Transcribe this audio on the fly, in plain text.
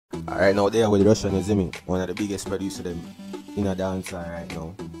Right now, there with Russian, you see me? One of the biggest producer them in a dancer right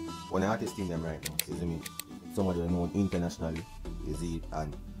now. One artist in them right now, you see me? Somebody known internationally, you see,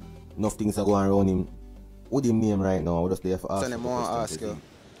 and enough things are going around him. With him name right now, we're just there for asking. So I want to ask you,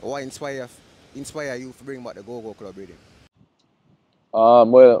 what inspire you to bring back the Go-Go Club rhythm?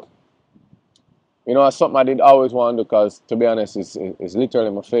 Well, you know, it's something I did always want to do because, to be honest, it's literally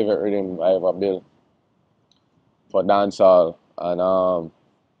my favorite rhythm I ever built for dancehall. And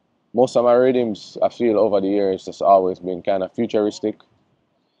most of my rhythms, I feel over the years, just always been kind of futuristic.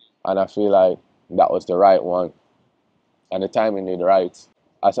 And I feel like that was the right one. And the timing is right.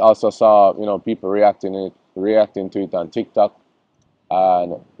 I also saw, you know, people reacting to it on TikTok.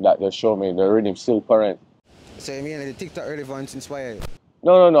 And that just showed me the rhythm still current. So you mean the TikTok relevance inspired you?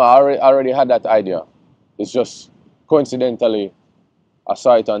 No. I already had that idea. It's just coincidentally, I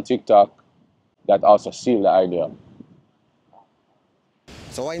saw it on TikTok that also sealed the idea.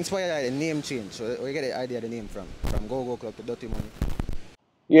 So what inspired the name change? So where you get the idea of the name from? From Go-Go Club to Dirty Money?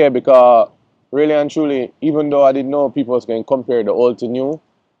 Yeah, because really and truly, even though I didn't know people was going to compare the old to new,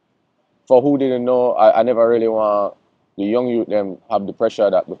 for who didn't know, I never really want the young youth them have the pressure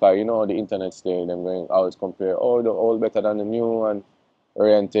of that, because you know the internet stay, them going always compare, oh, the old better than the new and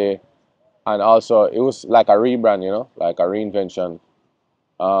oriente. And also it was like a rebrand, you know, like a reinvention.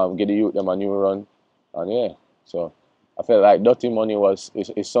 Get the youth them a new run. And yeah, so I felt like Dirty Money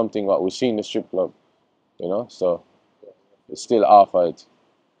is something what we see in the strip club, you know, so it's still offer it.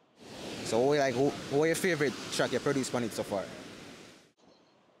 So what your favorite track you produced on it so far?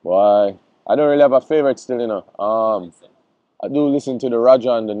 Boy, I don't really have a favorite still, you know. I do listen to the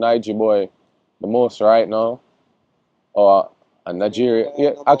Raja and the Naiji boy the most right now. Or and Najiri.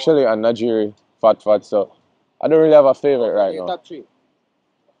 Yeah, actually and Najiri, Fat. So I don't really have a favorite right now. Top three.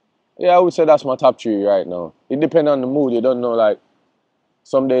 Yeah, I would say that's my top three right now. It depends on the mood. You don't know, like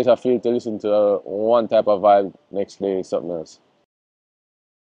some days I feel to listen to one type of vibe, next day something else.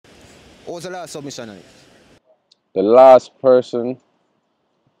 What was the last submission on it? The last person,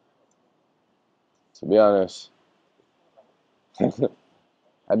 to be honest,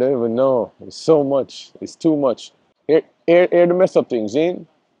 I don't even know. It's so much. It's too much. Here the mess up things, Zine.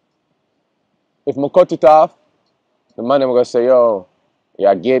 If I cut it off, the man them gonna say, yo,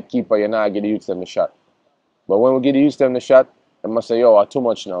 you're a gatekeeper, you're not gonna use them the shot. But when we get used them the shot, they must say, yo, too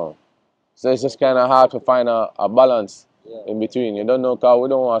much now. So it's just kind of hard to find a balance in between. You don't know, because we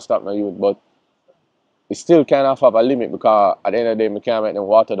don't want to stop my youth, but it still kind of have a limit, because at the end of the day, we can't make them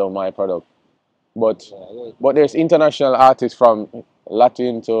water down my product. But there's international artists from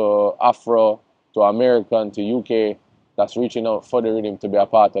Latin to Afro to American to UK that's reaching out for the rhythm to be a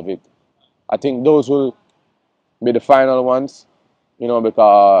part of it. I think those will be the final ones, you know,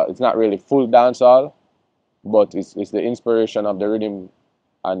 because it's not really full dancehall, but it's the inspiration of the rhythm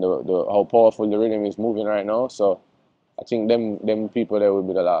and the how powerful the rhythm is moving right now. So I think them people there will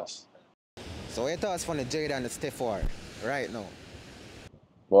be the last. So what your thoughts from the Jada and the Steph war right now?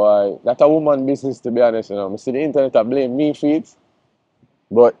 Boy, that's a woman business, to be honest, you know. I see the internet I blame me for it,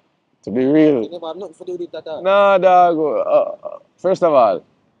 but to be real, You never have nothing to do with that. nah, dog. First of all,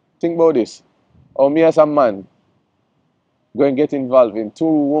 think about this. Or me as a man go and get involved in two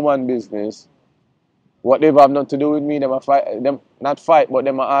woman business. Whatever have nothing to do with me, them a fight, them not fight, but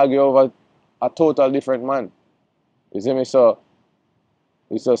them a argue over a total different man. You see me? So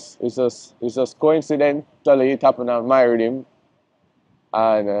it's just coincidentally it happened on my rhythm,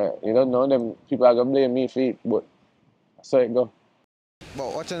 and you don't know, them people are gonna blame me for it, but so it go.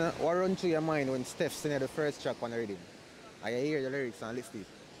 But what run through your mind when Steph sent you the first track on the rhythm? And you hear the lyrics and list it?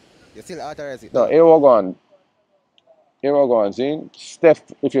 You still authorize it? No, here we go on. Here we go on. See, Steph,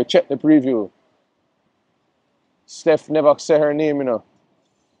 if you check the preview, Steph never say her name, you know.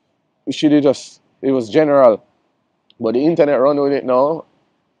 She did just, it was general. But the internet run with it now,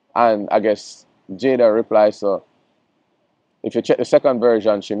 and I guess Jada replies. So if you check the second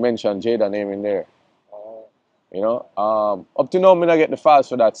version, she mentioned Jada name in there. You know, up to now, I not get the files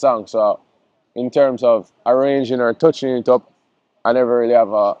for that song. So in terms of arranging or touching it up, I never really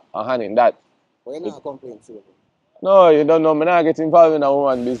have a hand in that. But you're not complaining, too. No, you don't know. Me not get involved in a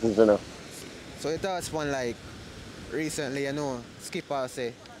woman business, you know. So your thoughts on, like, recently, you know, Skippa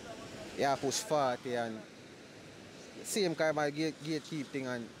say, yeah, push 40 and same kind of gatekeep thing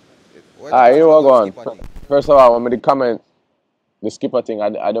and Here we go on. First of all, when I comment the Skipper thing,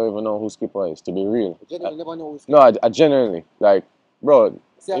 I don't even know who Skipper is, to be real. You never know who Skipper. No, I genuinely, like, bro.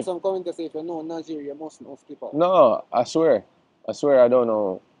 See, some comments say if you know Nigeria, you must know Skipper. No, I swear I don't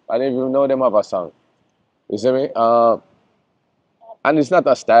know. I didn't even know them have a song. You see me? And it's not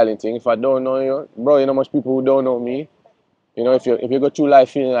a styling thing. If I don't know you, bro, you know much people who don't know me. You know, if you go through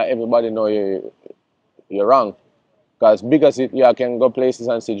life feeling like everybody know you're wrong. Because big as it, yeah, I can go places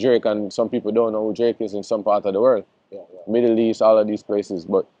and see Drake, and some people don't know who Drake is in some part of the world. Middle East, all of these places.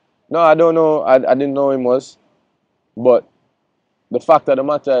 But no, I don't know. I didn't know him was. But the fact of the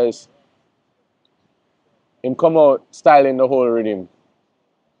matter is, him come out styling the whole rhythm.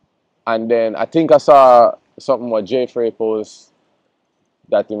 And then I think I saw something what Jay Frey post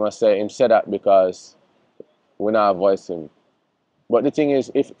that he must say him said that because we not voice him. But the thing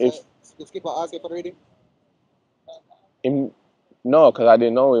is, if Skipper ask you for the reading? him no, because I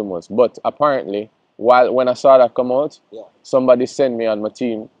didn't know him was. But apparently, when I saw that come out, Yeah. somebody sent me on my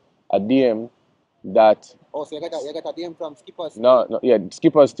team a DM that Oh, so you got a DM from Skipper's? no, yeah,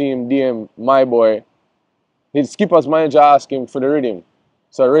 Skipper's team DM my boy. His Skipper's manager asked him for the rhythm.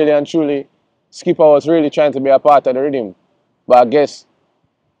 So really and truly, Skipper was really trying to be a part of the rhythm. But I guess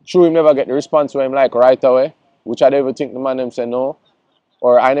true him never get the response where him like right away, which I don't even think the man them say no.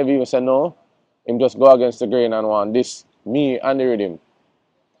 Or I never even say no. Him just go against the grain and want this, me and the rhythm.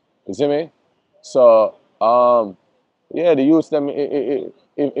 You see me? So yeah, the youth them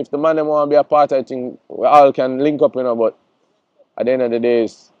if the man them want to be a part, I think we all can link up, you know, but at the end of the day,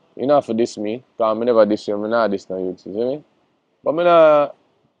 it's, you know, for this me, because I never diss you, I not diss no youth, you see me? But I'm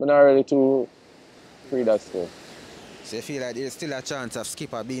not really too free that still. So you feel like there's still a chance of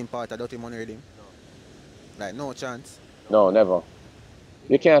Skipper being part of Dirty Money reading? Like no chance? No, never.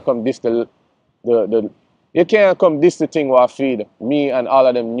 You can't come diss the you can't come diss the thing where I feed me and all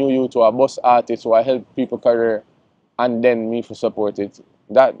of them new youth who are bus artists who are help people career and then me for support it.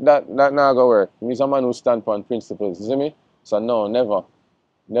 That not gonna work. Me's a man who stand on principles, you see me? So no, never.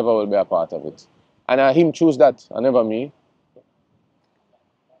 Never will be a part of it. And him choose that, and never me.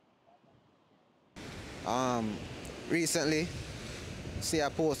 Recently, see a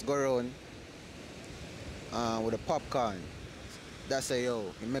post go around with a popcorn. That say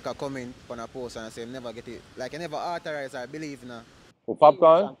yo, he make a comment on a post and I say never get it. Like I never authorize or believe now. For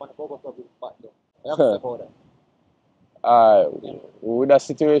popcorn, with that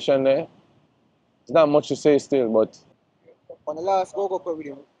situation there, it's not much to say still, but On the last Go Go Club with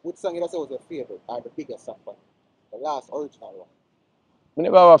him, which song you say was your favorite or the biggest song for him? The last original one. I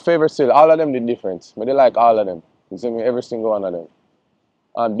never have a favorite still. All of them did different. But they like all of them. You see me? Every single one of them.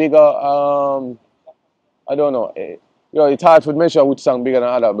 And bigger, I don't know. You know, it's hard to measure which song bigger than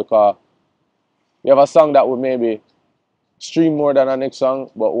other because you have a song that would maybe stream more than the next song,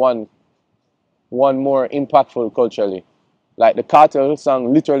 but one more impactful culturally. Like the Cartel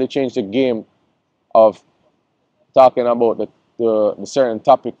song literally changed the game of talking about the certain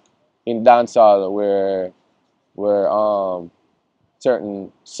topic in dancehall where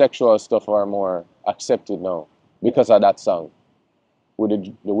certain sexual stuff are more accepted now because of that song with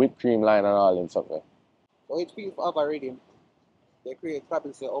the whipped cream line and all and something. So it feels for our reading. They create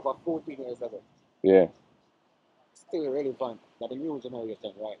probably say over 14 years ago. Yeah. Still relevant that the new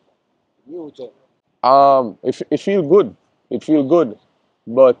generation, right? The new gen. It feel good. It feel good,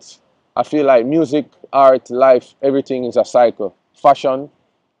 but I feel like music, art, life, everything is a cycle. Fashion,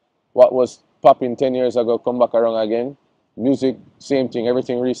 what was popping 10 years ago, come back around again. Music, same thing.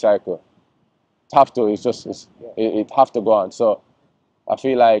 Everything recycle. It have to. It have to go on. So I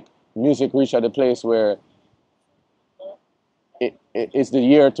feel like music reached at the place where it's the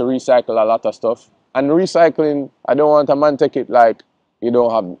year to recycle a lot of stuff. And recycling, I don't want a man take it like you're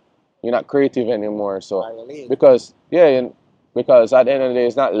not creative anymore. So because because at the end of the day,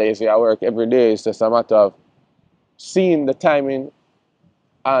 it's not lazy. I work every day. It's just a matter of seeing the timing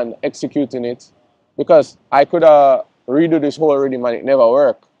and executing it. Because I could redo this whole rhythm and it never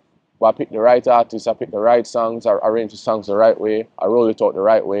worked. But I picked the right artist, I picked the right songs, I arranged the songs the right way, I roll it out the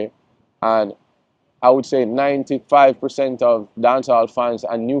right way. And I would say 95% of dancehall fans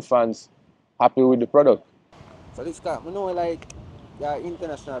and new fans happy with the product. So this guy, I know like you're an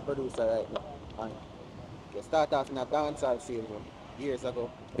international producer right now. And you start off in a dancehall scene years ago.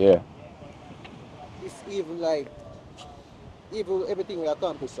 Yeah. It's even like everything we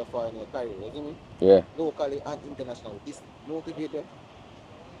accomplished so far in your career, you see me? Yeah. Locally and internationally. This motivated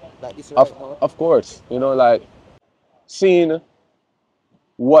like this Of, right now. of course, you know, like seeing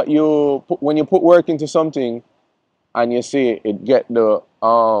what you put, when you put work into something and you see it get the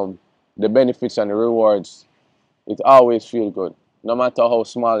benefits and the rewards, it always feel good, no matter how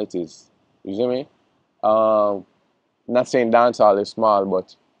small it is. You see me? Not saying dancehall is small,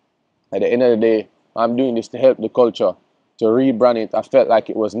 but at the end of the day, I'm doing this to help the culture, to rebrand it. I felt like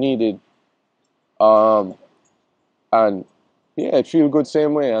it was needed. And yeah, it feels good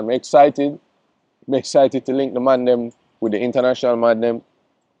same way. I'm excited. I'm excited to link the man them with the international man them.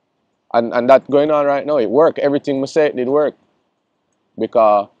 And that going on right now, it worked. Everything I said did work.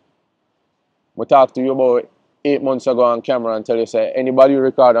 Because I talked to you about 8 months ago on camera and tell you, say, anybody who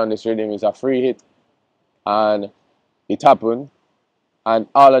record on this rhythm is a free hit. And it happened. And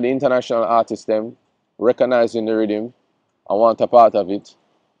all of the international artists them recognizing the rhythm and want a part of it.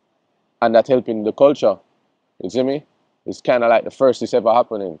 And that helping the culture. You see me? It's kind of like the first is ever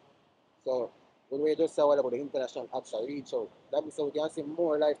happening. So when we just say what about the international acts that reach out, that means so we can see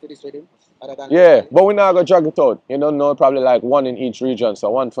more life to this rhythm other than Yeah, but we're not going to drag it out. You don't know, probably like one in each region.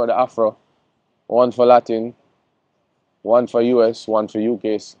 So one for the Afro, one for Latin, one for US, one for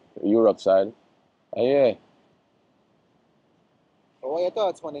UK, Europe side. Yeah. So what are your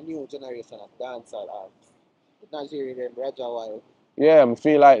thoughts on the new generation of dancehall artists? Nigeria, them, Raja Wild. Yeah, I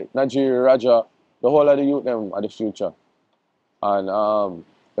feel like Nigeria, Raja, the whole of the youth them are the future. And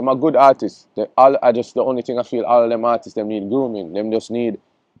them are good artists. They all are just the only thing I feel all of them artists them need grooming. Them just need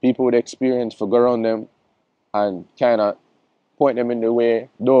people with experience to go around them and kinda point them in the way.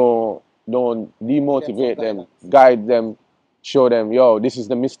 Don't demotivate them, guide them, show them, yo, this is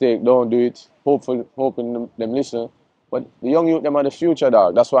the mistake, don't do it. Hoping them listen. But the young youth them are the future,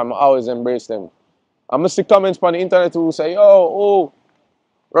 dog. That's why I'm always embrace them. I must see comments on the internet who say, yo, oh,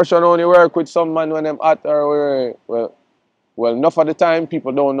 Russian only work with some man when them at or well, enough of the time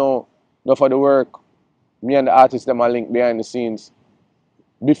people don't know enough of the work. Me and the artists them are linked behind the scenes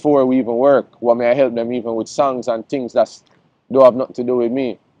before we even work. What may I help them even with songs and things that don't have nothing to do with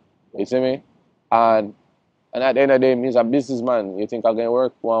me. You see me? And at the end of the day, me as a businessman, you think I'm gonna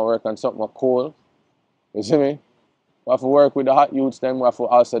want to work on something cool. You see me? We have to work with the hot youths them, we have to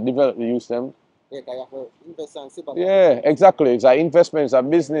also develop the youths them. Yeah, you have to invest in Skippa. Yeah, exactly. It's an investment, it's a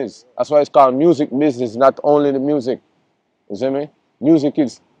business. That's why it's called music business, not only the music. You see me? Music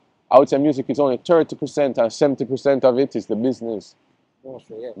is, I would say music is only 30% and 70% of it is the business.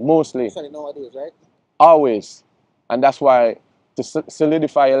 Mostly, yeah. Mostly. Especially nowadays, right? Always. And that's why to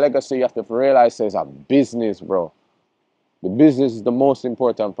solidify your legacy, you have to realize it's a business, bro. The business is the most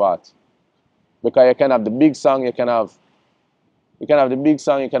important part. Because you can have the big song, you can have the big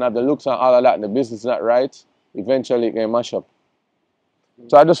song, you can have the looks and all of that, and the business is not right, eventually it can mash up.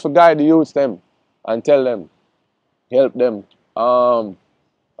 So I just guide the youths them and tell them, help them, and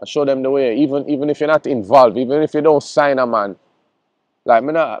show them the way. Even if you're not involved, even if you don't sign a man. Like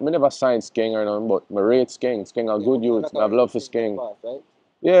me never signed Skeng or nothing, but me rate Skeng. Skeng are good youths. I have love for Skeng. Right?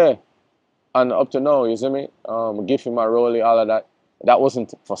 Yeah. And up to now, you see me? Give him a rollie, all of that. That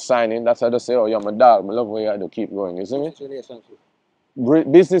wasn't for signing. That's how I just say, oh, you're my dog. I love what you do. Keep going. You see me? Relationship.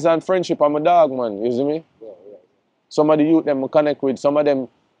 Business and friendship, I'm a dog, man. You see me? Yeah. Some of the youth them will connect with. Some of them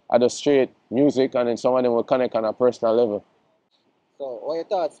are the straight music, and then some of them will connect on a personal level. So, what are your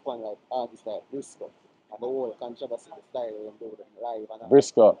thoughts on like artists like Briscoe and the whole controversy, the style and do them live and all?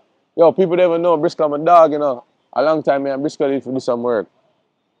 Briscoe. Yo, people never know Briscoe, I'm a dog, you know. A long time, man, Briscoe did do some work.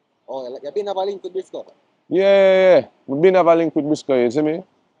 Oh, like, you been have a link with Briscoe? Yeah. We've been have a link with Briscoe, you see me?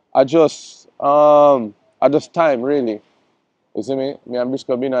 I just time, really. You see me? Me and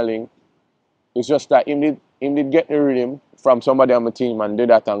Briscoe been a link. It's just that him did get the rhythm from somebody on my team and did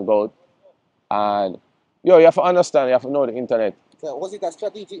that and go. And yo, you have to understand, you have to know the internet. So was it a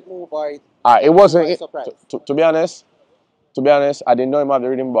strategic move or It wasn't. surprise? To be honest, I didn't know him had the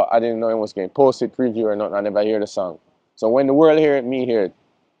rhythm, but I didn't know him was going to post it, preview or not. I never hear the song. So when the world hear it, me hear it.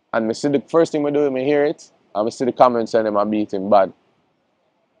 And me see the first thing we do, me hear it, and me see the comments and them I beat him bad.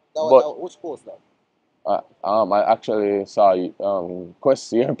 That was which post that? I actually saw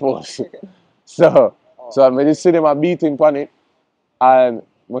Quest your post. So I just see them I beat him on it, and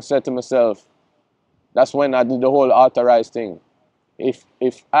I said to myself, that's when I did the whole authorized thing. If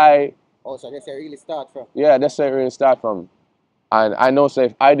I Oh, so that's where it really start from. Yeah, that's where it really start from. And I know, so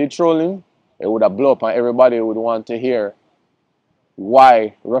if I did trolling, it would have blown up and everybody would want to hear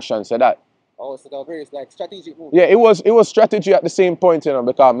why Russian said that. Oh, so the very like strategic move. Yeah, it was strategy at the same point, you know,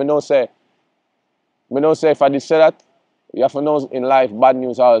 because me know say if I did say that, you have to know in life bad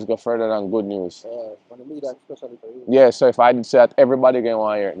news always go further than good news. For the media especially for you. Yeah, so if I did say that, everybody gonna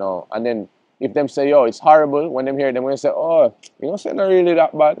want to hear it now. And then if them say, yo, it's horrible, when them hear it, them gonna say, oh, you know, say not really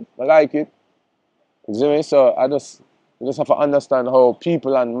that bad. I like it. You see me? So you just have to understand how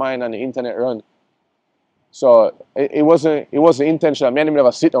people and mind and the internet run. So it wasn't intentional. Me and him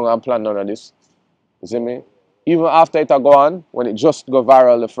never sit down and plan none of this. You see me? Even after it go on, when it just go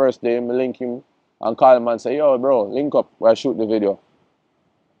viral the first day, me link him and call him and say, yo bro, link up where I shoot the video.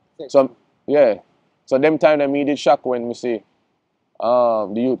 So yeah. So them time that me did shock when me see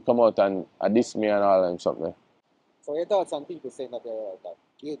the youth come out and diss me and all and something. So your thoughts on people saying that they're that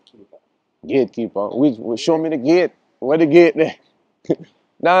gatekeeper? Gatekeeper. We show me the gate. Where the gate there?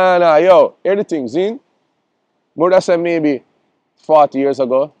 Nah, yo, hear the thing, Zine. Mother said maybe 40 years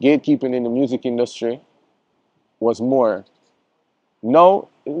ago, gatekeeping in the music industry was more. Now,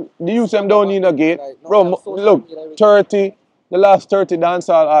 the youth them don't need a gate. Like, now we Bro, have social look, media, everything. 30, the last 30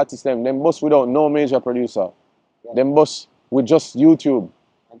 dancehall artists, them bust without no major producer. Yeah. Them bust with just YouTube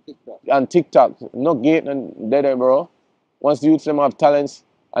And TikTok. and TikTok. No gate and dead, bro. Once the youth them have talents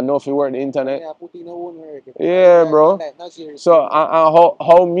and know if you work the internet. Yeah, put in your own work. Yeah, bro. Like, not serious. So,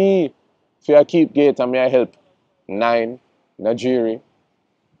 how me, if I keep gate and me I help Nine, Najiri,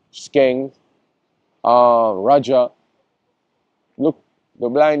 Skeng, Raja. Look, the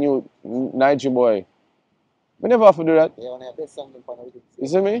blind youth, Niger boy. We never have to do that. Yeah, when I best song in everything. You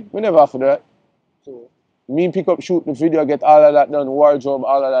see me? We never have to do that. So, Me pick up, shoot the video, get all of that done, wardrobe,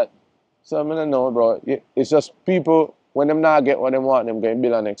 all of that. So I don't know, bro. It's just people, when them not get what they want, them going to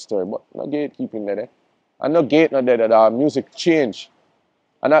build a next story. But no gatekeeping there. And no gate not there that our music change.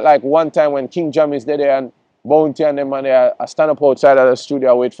 And not like one time when King Jam is there and Bounty and them and they I stand up outside of the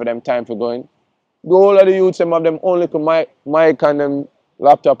studio, wait for them time for going. The whole of the youths, them have them only mic and them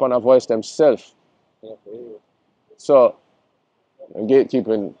laptop and a voice themselves. yeah, for real. So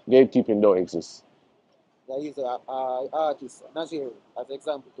gatekeeping don't exist. I use an artist, Nazir, as an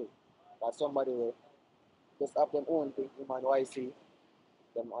example too. That somebody will just have them own thing, him and YC,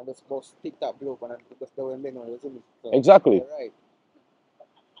 them and just post TikTok blow and just go and you see me? So, Exactly. you're right.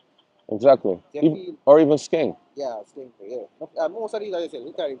 Exactly. You feel, Or even Skeng. yeah, same thing, yeah. Most of these, like I said,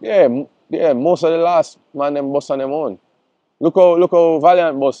 literally. Yeah, most of the last man them bust on them own. Look how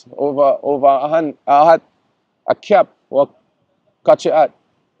Valiant bust over a hand a cap or catch it at.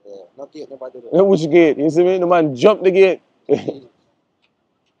 Yeah, not yet, nobody do that. Which gate? You see me? The man jump the gate.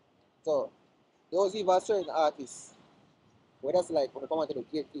 So, there was even certain artists, where that's like when you come onto the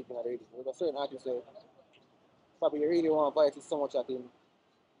gatekeeping already, there's a certain artist where probably really want to buy it so much at him,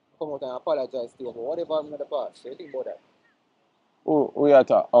 come out and apologize to you, but whatever I'm in the past, so you think about that. Who we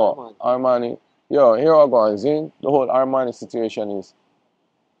at? Oh, Armanii. Yo, here I go. Zin. The whole Armanii situation is,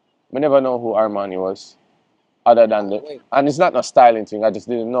 we never know who Armanii was, other than and it's not a styling thing. I just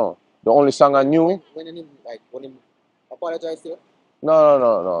didn't know. The only song I knew. When him apologize to you?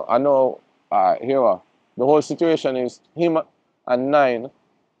 No. I know. Here we are. The whole situation is him and Nine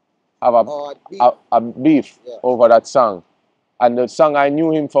have a beef Yeah. over that song, and the song I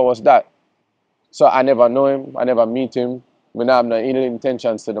knew him for was that. So I never know him. I never meet him. We don't have no ill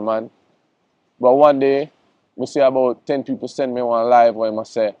intentions to the man. But one day, we see about 10 people send me one live where I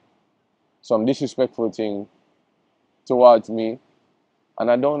must say some disrespectful thing towards me, and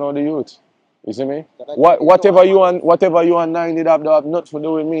I don't know the youth. You see me? Whatever you and Nine did have nothing to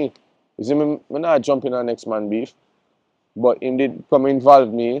do with me. You see me? I'm not jumping on next man beef. But him did come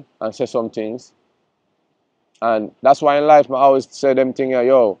involve me and say some things. And that's why in life I always say them things,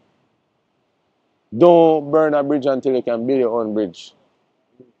 yo, don't burn a bridge until you can build your own bridge.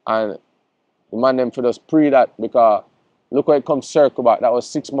 And the man them for just pre that, because look how it comes circle back. That was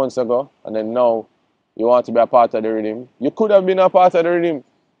 6 months ago, and then now you want to be a part of the rhythm. You could have been a part of the rhythm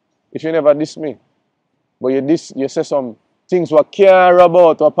if you never diss me. But you say some things what care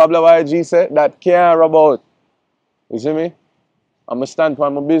about, what Pablo YG said, that care about. You see me? I'm a stand for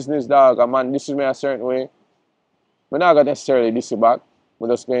my business, dog. And man, this is me a certain way. I'm not gonna necessarily diss you back. I'm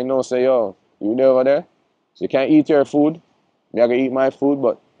just going to know, say, yo, you there over there? You can eat your food. Me I can eat my food,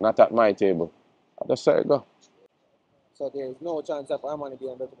 but not at my table. I just say it go. So there is no chance of Armanii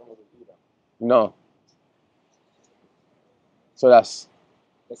being better than either. No. So that's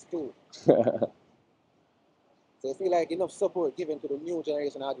true. So you feel like enough support given to the new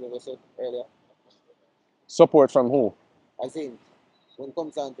generation artists, as I said earlier? Support from who? As in, when it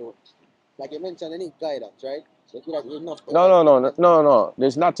comes down to, like you mentioned, they need guidance, right? So you feel like enough. No.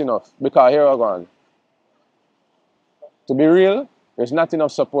 There's not enough. Because here I go on. To be real, there's not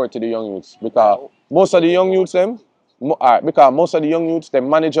enough support to the young youths. Because most of the young youths, them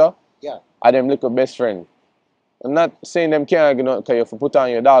manager are them little best friend. I'm not saying them can't, you put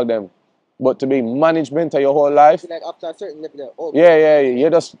on your dog them. But to be management of your whole life. Like after a certain level,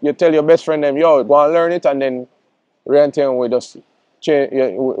 you tell your best friend them, yo, go and learn it, and then we just change.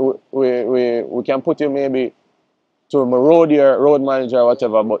 We can put you maybe to a road manager or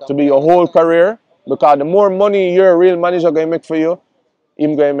whatever, but to be your whole career, because the more money your real manager gonna make for you,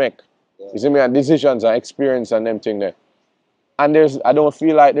 him gonna make. You see me, and decisions and experience and them thing there. And I don't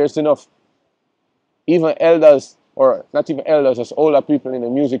feel like there's enough, even elders, or not even elders, just older people in the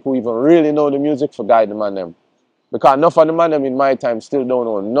music who even really know the music for guide the man them. Because enough of the man them in my time still don't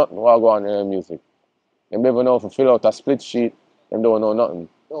know nothing what go on in the music. They never know if to fill out a split sheet, them don't know nothing.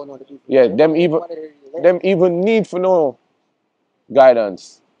 Don't know the them even need to know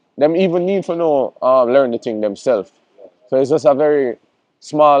guidance. Them even need to know learn the thing themselves. So it's just a very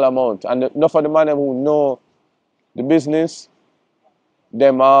small amount. And enough of the man them who know the business,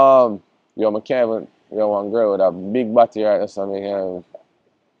 them yo, I can't even, yo, one girl with a big body right now, so I can't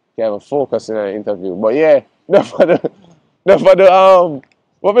even focus in an interview. But yeah, enough of the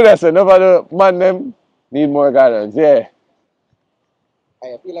what did I say? Enough of the man them need more guidance. Yeah.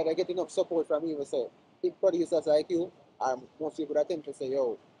 I feel like I get enough support from you. Say, big producers like you, and most people that tend to say,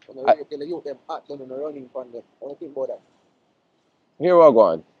 yo, when I tell you them act on the running from them. What do you think about that? Here we go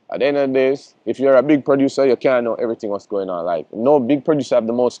on. At the end of the day, if you're a big producer, you can't know everything what's going on. Like no big producer have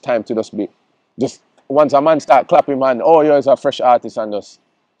the most time to just once a man start clapping, man, oh you're a fresh artist and just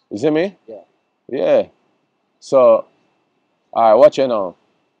you see me? Yeah. Yeah. So alright, watch you now.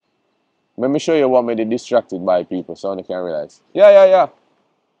 Let me show you what made it distracted by people so you can realize. Yeah.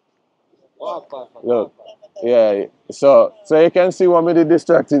 Look. Yeah. So you can see what made it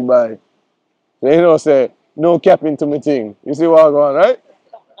distracted by. So you know say no cap into me thing. You see what I'm going, right?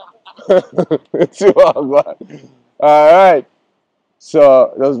 You see what I'm going. Alright.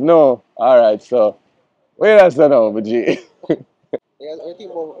 So there's no alright, so wait that's the now, but G. Yeah, I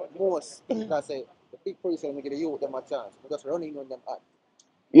think about most that say the big producer make the youth them a chance. We're just running on them act.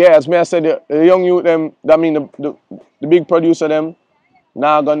 Yeah, as me I said, the young youth them, that mean the big producer them,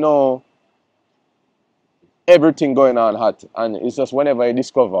 now gonna know everything going on hot. And it's just whenever you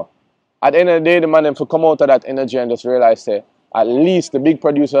discover. At the end of the day, the man them to come out of that energy and just realize say, at least the big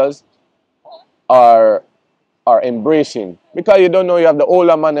producers are embracing. Because you don't know you have the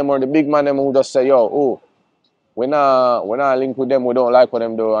older man them or the big man them who just say, yo, oh, when I link with them, we don't like what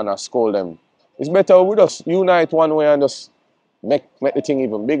them do and I scold them. It's better we just unite one way and just make the thing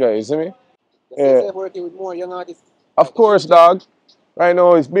even bigger, you see me? Yeah. Working with more young artists. Of course, dog. Right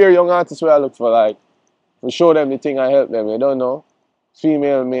now, it's bare young artists where I look for, like, to show them the thing and help them. You don't know?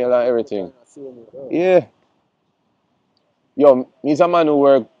 Female, male, and everything. Yeah. Yo, he's a man who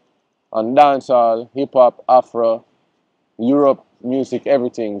work on dancehall, hip hop, Afro, Europe, music,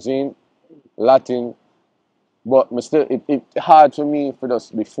 everything. See? Latin. But still, it's hard for me for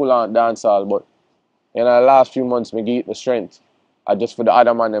just be full on dancehall. But in the last few months, me get the strength. I just for the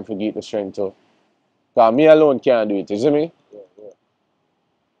other man, them forget the strength too. Because me alone can't do it. You see me? Yeah.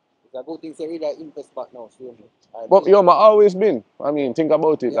 It's a good thing to read that interest back now, see me. But yo, I always been. I mean, think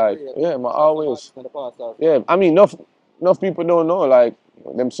about it. Like, yeah, I always. Yeah, I mean, enough people don't know. Like,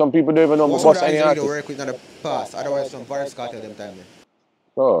 some people don't even know What boss any artist. work with in the past? Otherwise, some virus cartel them time.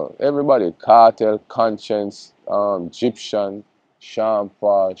 Bro, everybody, Cartel, Conscience, Egyptian,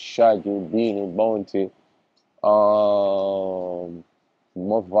 Shampa, Shaggy, Beanie, Bounty,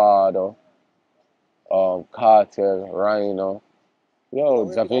 Movado, Cartel, Rhino.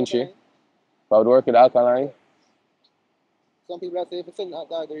 Yo, Da Vinci. I would work with Alkaline. Some people have said if you send that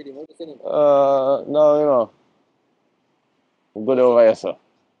dog already, what you send him? No, you know. I'm good over here, sir.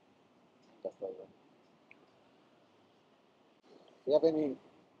 That's right. You have any,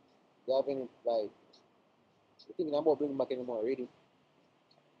 like, you think about bringing back any more already?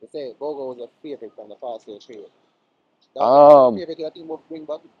 They say Gogo was a favorite from the past year period. That was favorite you think about bring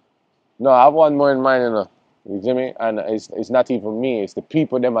back? No, I have one more in mind, you know. You see me? And it's not even me, it's the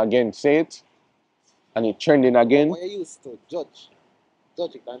people them again say it. And it trending again. When you used to judge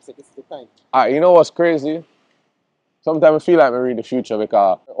it and say this is the time. You know what's crazy? Sometimes I feel like I read the future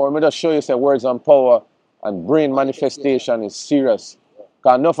because, or I just show you say words on power and brain manifestation is serious.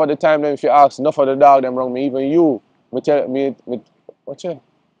 Because enough of the time, then if you ask enough of the dog them wrong, me even you, me tell me what you?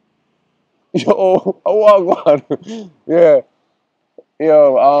 Yo, oh, yeah.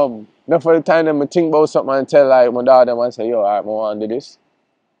 Yo, enough of the time them I think about something and tell like my dad them and say, yo, alright, I want to do this.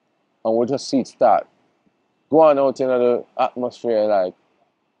 And we'll just see it start. Go on out in the atmosphere, like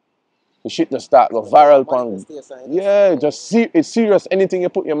the shit just start go viral. Yeah, just see it's serious. Anything you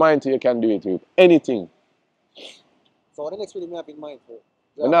put your mind to, you can do it with. Anything. So what the next video you have in mind for?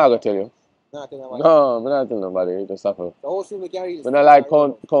 I'm not gonna tell you. No, I'm not telling nobody. Just suffer. The whole soon we carry this. When I like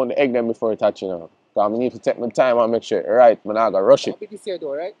count the egg them before I touch, you know. Because I need to take my time and make sure it's right. I'm not gonna rush it. This year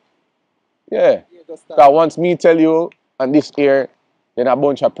though, right? Yeah. Because once me tell you and this year, then a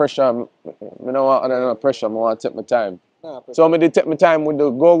bunch of pressure. I don't want no pressure. I want to take my time. So I'm going to take my time with the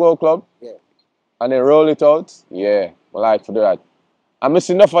Go-Go Club. Yeah. And then roll it out. Yeah. I like to do that. I miss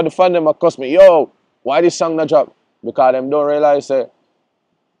enough of the fan them across me. Yo, why this song not drop? Because them don't realize that,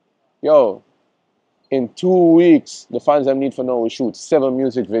 yo, in 2 weeks, the fans them need to know we shoot 7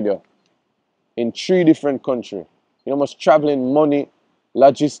 music videos in 3 different countries. You know, much traveling, money,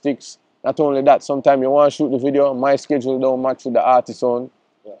 logistics. Not only that, sometimes you want to shoot the video, my schedule don't match with the artist's own.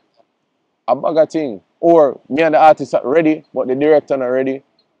 Yeah. A bag of thing. Or me and the artist are ready, but the director not ready.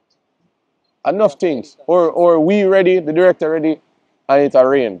 Enough things. Or we ready, the director ready, and it a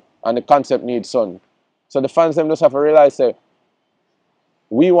rain. And the concept needs sun. So the fans them just have to realize that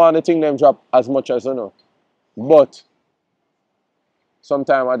we want the thing them drop as much as you know. But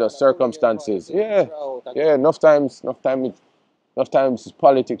sometimes other circumstances. Yeah. Yeah, enough times it's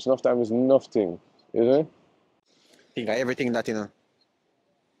politics, enough times it's nothing. You know? Think of everything that,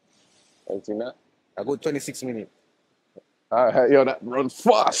 Anything that? a good 26 minutes. Yo, that runs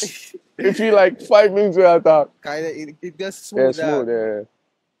fast. It feel like 5 minutes without talk. It just Yeah, smooth. smooth, yeah.